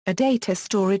A data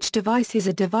storage device is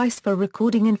a device for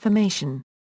recording information.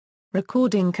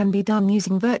 Recording can be done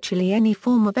using virtually any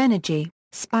form of energy,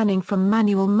 spanning from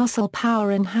manual muscle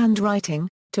power in handwriting,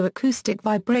 to acoustic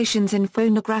vibrations in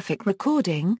phonographic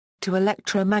recording, to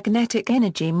electromagnetic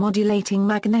energy modulating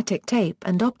magnetic tape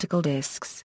and optical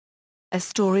discs. A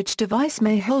storage device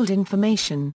may hold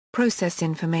information, process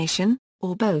information,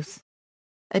 or both.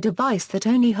 A device that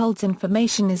only holds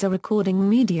information is a recording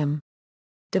medium.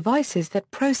 Devices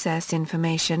that process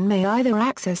information may either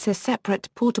access a separate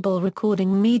portable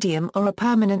recording medium or a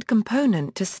permanent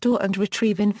component to store and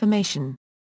retrieve information.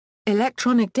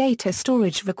 Electronic data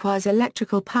storage requires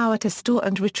electrical power to store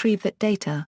and retrieve that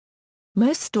data.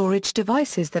 Most storage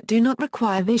devices that do not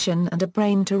require vision and a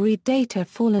brain to read data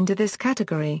fall into this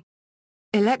category.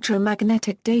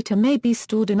 Electromagnetic data may be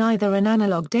stored in either an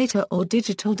analog data or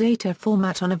digital data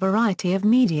format on a variety of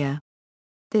media.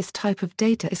 This type of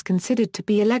data is considered to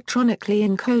be electronically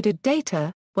encoded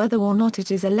data, whether or not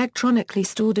it is electronically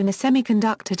stored in a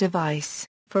semiconductor device,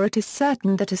 for it is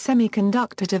certain that a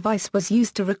semiconductor device was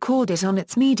used to record it on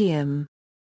its medium.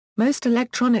 Most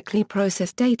electronically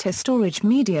processed data storage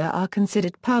media are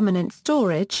considered permanent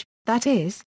storage, that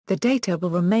is, the data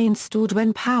will remain stored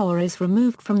when power is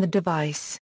removed from the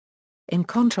device. In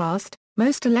contrast,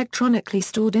 most electronically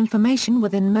stored information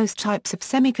within most types of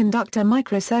semiconductor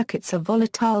microcircuits are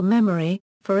volatile memory,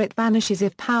 for it vanishes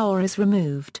if power is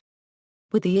removed.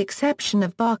 With the exception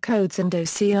of barcodes and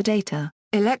OCR data,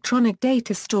 electronic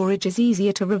data storage is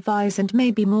easier to revise and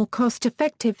may be more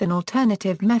cost-effective than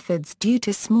alternative methods due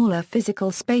to smaller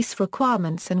physical space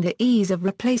requirements and the ease of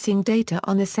replacing data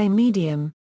on the same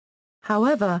medium.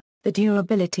 However, the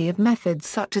durability of methods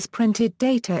such as printed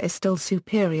data is still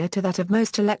superior to that of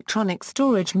most electronic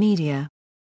storage media.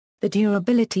 The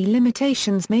durability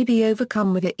limitations may be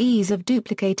overcome with the ease of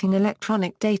duplicating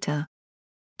electronic data.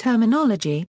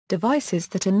 Terminology: devices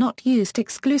that are not used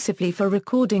exclusively for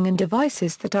recording and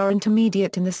devices that are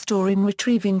intermediate in the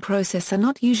storing-retrieving process are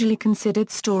not usually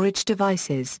considered storage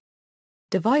devices.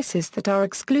 Devices that are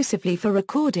exclusively for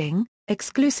recording,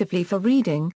 exclusively for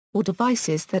reading, or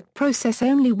devices that process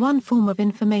only one form of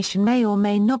information may or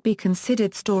may not be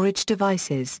considered storage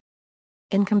devices.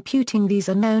 In computing, these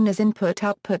are known as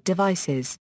input-output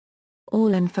devices.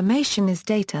 All information is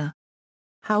data.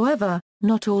 However,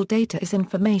 not all data is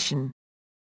information.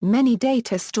 Many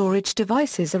data storage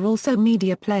devices are also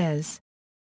media players.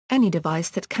 Any device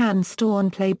that can store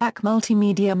and play back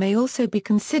multimedia may also be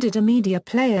considered a media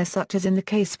player, such as in the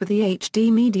case with the HD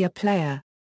media player.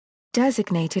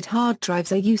 Designated hard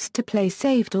drives are used to play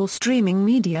saved or streaming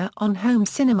media on home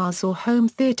cinemas or home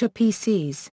theater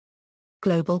PCs.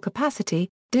 Global capacity,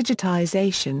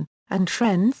 digitization, and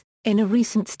trends. In a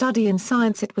recent study in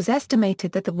Science, it was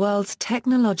estimated that the world's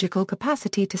technological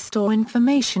capacity to store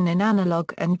information in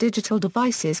analog and digital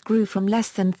devices grew from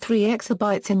less than 3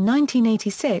 exabytes in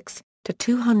 1986, to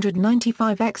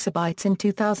 295 exabytes in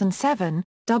 2007,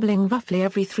 doubling roughly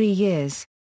every 3 years.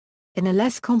 In a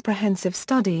less comprehensive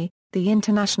study, the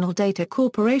International Data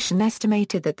Corporation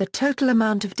estimated that the total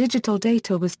amount of digital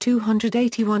data was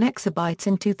 281 exabytes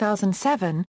in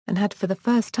 2007, and had for the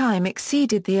first time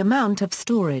exceeded the amount of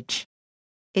storage.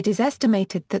 It is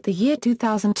estimated that the year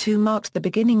 2002 marked the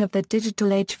beginning of the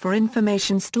digital age for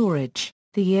information storage,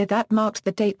 the year that marked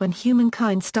the date when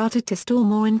humankind started to store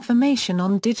more information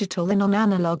on digital than on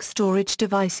analog storage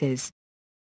devices.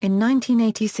 In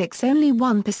 1986, only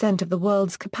 1% of the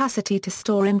world's capacity to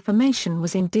store information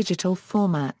was in digital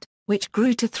format, which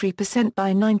grew to 3%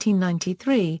 by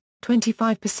 1993,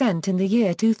 25% in the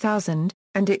year 2000,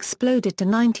 and exploded to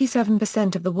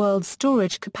 97% of the world's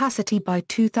storage capacity by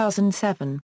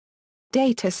 2007.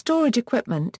 Data storage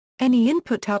equipment. Any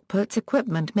input-output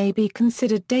equipment may be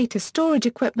considered data storage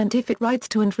equipment if it writes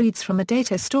to and reads from a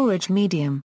data storage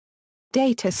medium.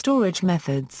 Data storage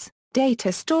methods.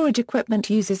 Data storage equipment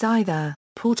uses either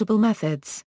portable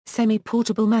methods,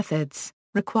 semi-portable methods,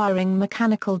 requiring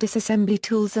mechanical disassembly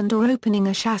tools and/or opening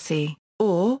a chassis,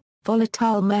 or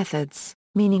volatile methods,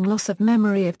 meaning loss of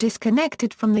memory if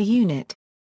disconnected from the unit.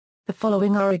 The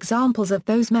following are examples of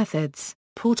those methods: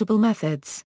 portable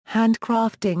methods,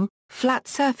 handcrafting, flat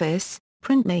surface,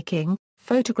 printmaking,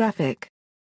 photographic.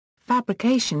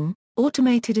 Fabrication,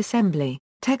 automated assembly,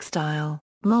 textile,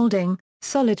 molding,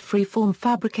 solid freeform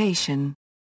fabrication.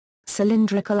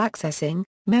 Cylindrical accessing,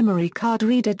 memory card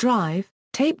reader drive,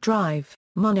 tape drive,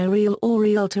 monoreel or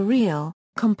reel-to-reel,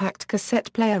 compact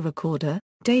cassette player recorder,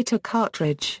 data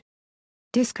cartridge.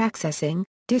 Disk accessing,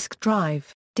 disk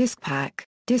drive, disk pack,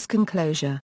 disk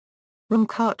enclosure. ROM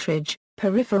cartridge,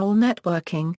 peripheral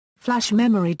networking, flash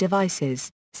memory devices,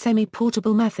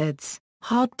 semi-portable methods,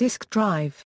 hard disk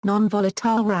drive,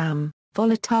 non-volatile RAM,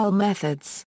 volatile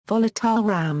methods, volatile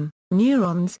RAM,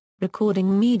 neurons,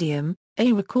 recording medium.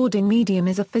 A recording medium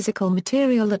is a physical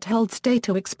material that holds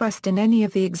data expressed in any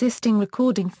of the existing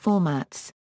recording formats.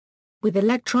 With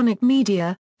electronic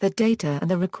media, the data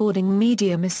and the recording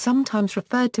medium is sometimes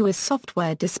referred to as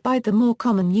software despite the more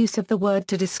common use of the word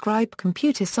to describe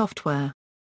computer software.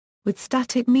 With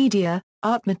static media,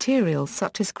 art materials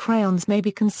such as crayons may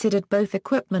be considered both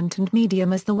equipment and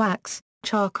medium as the wax,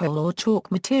 charcoal or chalk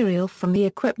material from the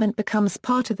equipment becomes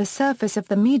part of the surface of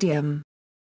the medium.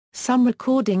 Some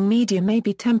recording media may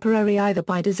be temporary either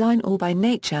by design or by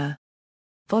nature.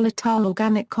 Volatile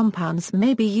organic compounds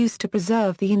may be used to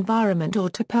preserve the environment or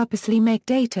to purposely make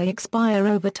data expire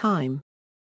over time.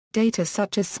 Data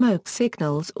such as smoke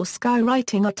signals or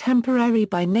skywriting are temporary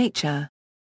by nature.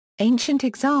 Ancient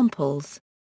examples.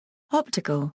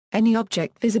 Optical, any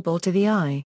object visible to the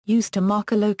eye, used to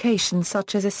mark a location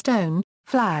such as a stone,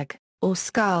 flag, or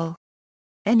skull.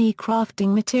 Any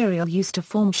crafting material used to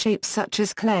form shapes such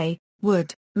as clay,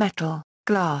 wood, metal,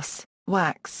 glass,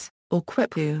 wax, or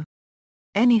quipu.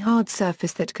 Any hard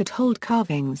surface that could hold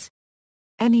carvings.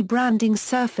 Any branding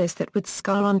surface that would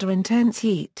scar under intense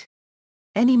heat.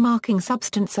 Any marking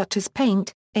substance such as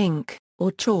paint, ink,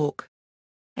 or chalk.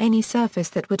 Any surface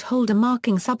that would hold a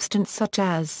marking substance such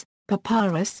as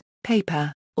papyrus,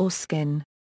 paper, or skin.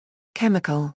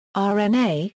 Chemical,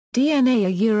 RNA, DNA a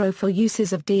euro for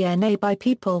uses of DNA by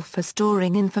people for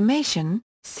storing information,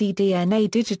 see DNA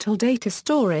digital data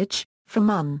storage, from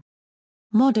UN.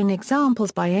 Modern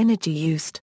examples by energy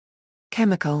used.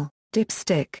 Chemical,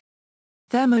 dipstick.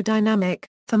 Thermodynamic,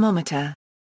 thermometer.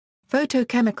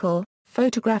 Photochemical,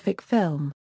 photographic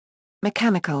film.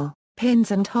 Mechanical,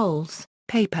 pins and holes,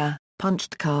 paper,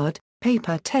 punched card,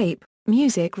 paper tape,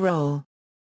 music roll.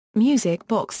 Music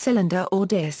box cylinder or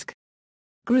disc.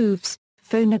 Grooves,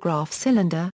 phonograph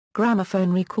cylinder,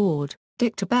 gramophone record,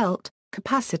 dicta belt,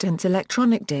 capacitance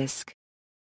electronic disc.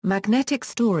 Magnetic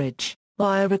storage,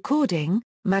 wire recording,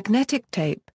 magnetic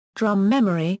tape, drum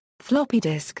memory, floppy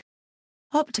disk.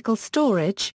 Optical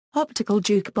storage, optical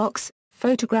jukebox,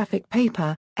 photographic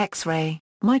paper, X-ray,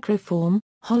 microform,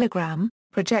 hologram,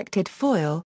 projected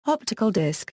foil, optical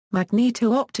disc,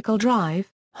 magneto-optical drive,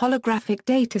 holographic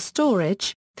data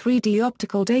storage, 3D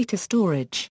optical data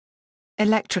storage.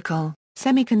 Electrical,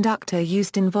 semiconductor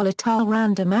used in volatile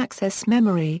random access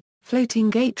memory, floating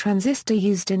gate transistor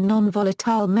used in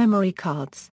non-volatile memory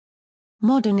cards.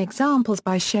 Modern examples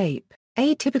by shape.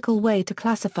 A typical way to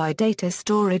classify data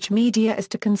storage media is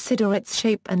to consider its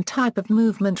shape and type of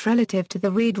movement relative to the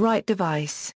read-write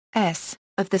device, S,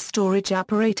 of the storage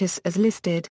apparatus as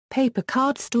listed, paper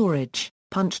card storage,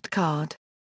 punched card.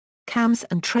 Cams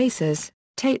and tracers,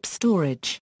 tape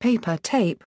storage, paper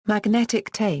tape,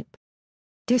 magnetic tape.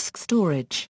 Disk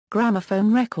storage,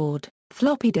 gramophone record,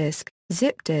 floppy disk,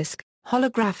 zip disk,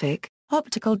 holographic,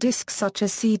 optical discs such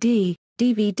as CD,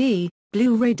 DVD,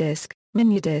 Blu-ray disc,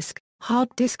 minidisc,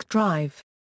 hard disk drive.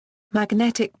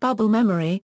 Magnetic bubble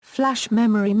memory, flash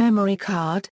memory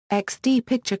card, XD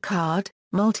picture card,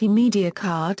 multimedia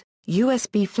card,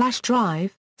 USB flash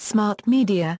drive, smart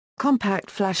media, compact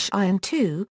flash iron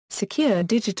 2, secure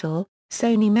digital,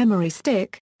 Sony memory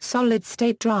stick,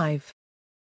 solid-state drive.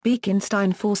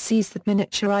 Bekenstein foresees that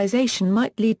miniaturization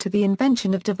might lead to the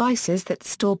invention of devices that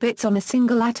store bits on a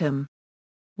single atom.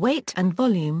 Weight and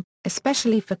volume,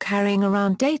 especially for carrying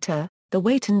around data, the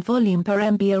weight and volume per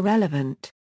MB are relevant.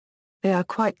 They are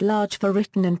quite large for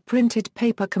written and printed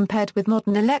paper compared with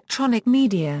modern electronic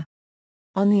media.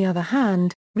 On the other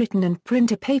hand, written and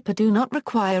printed paper do not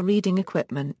require reading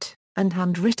equipment, and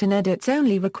handwritten edits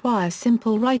only require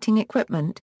simple writing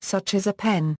equipment, such as a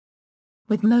pen.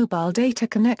 With mobile data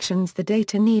connections, the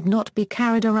data need not be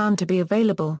carried around to be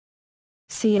available.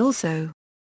 See also.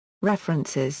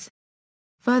 References.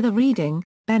 Further reading,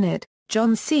 Bennett,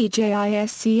 John C.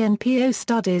 JISCNPO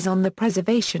Studies on the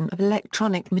Preservation of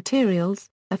Electronic Materials,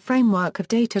 a Framework of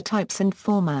Data Types and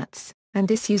Formats,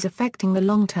 and Issues Affecting the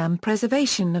Long-Term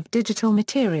Preservation of Digital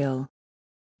Material.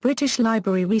 British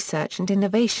Library Research and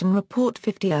Innovation Report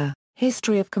 50 A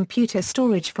History of Computer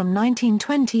Storage from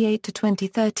 1928 to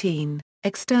 2013,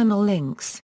 external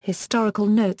links, historical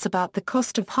notes about the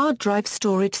cost of hard drive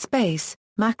storage space,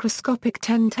 macroscopic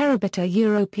 10 terabit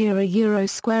a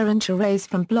square inch arrays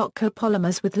from block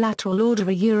copolymers with lateral order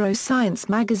a Science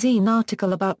magazine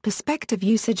article about prospective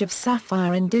usage of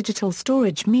sapphire in digital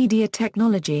storage media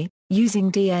technology,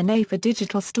 using DNA for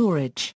digital storage.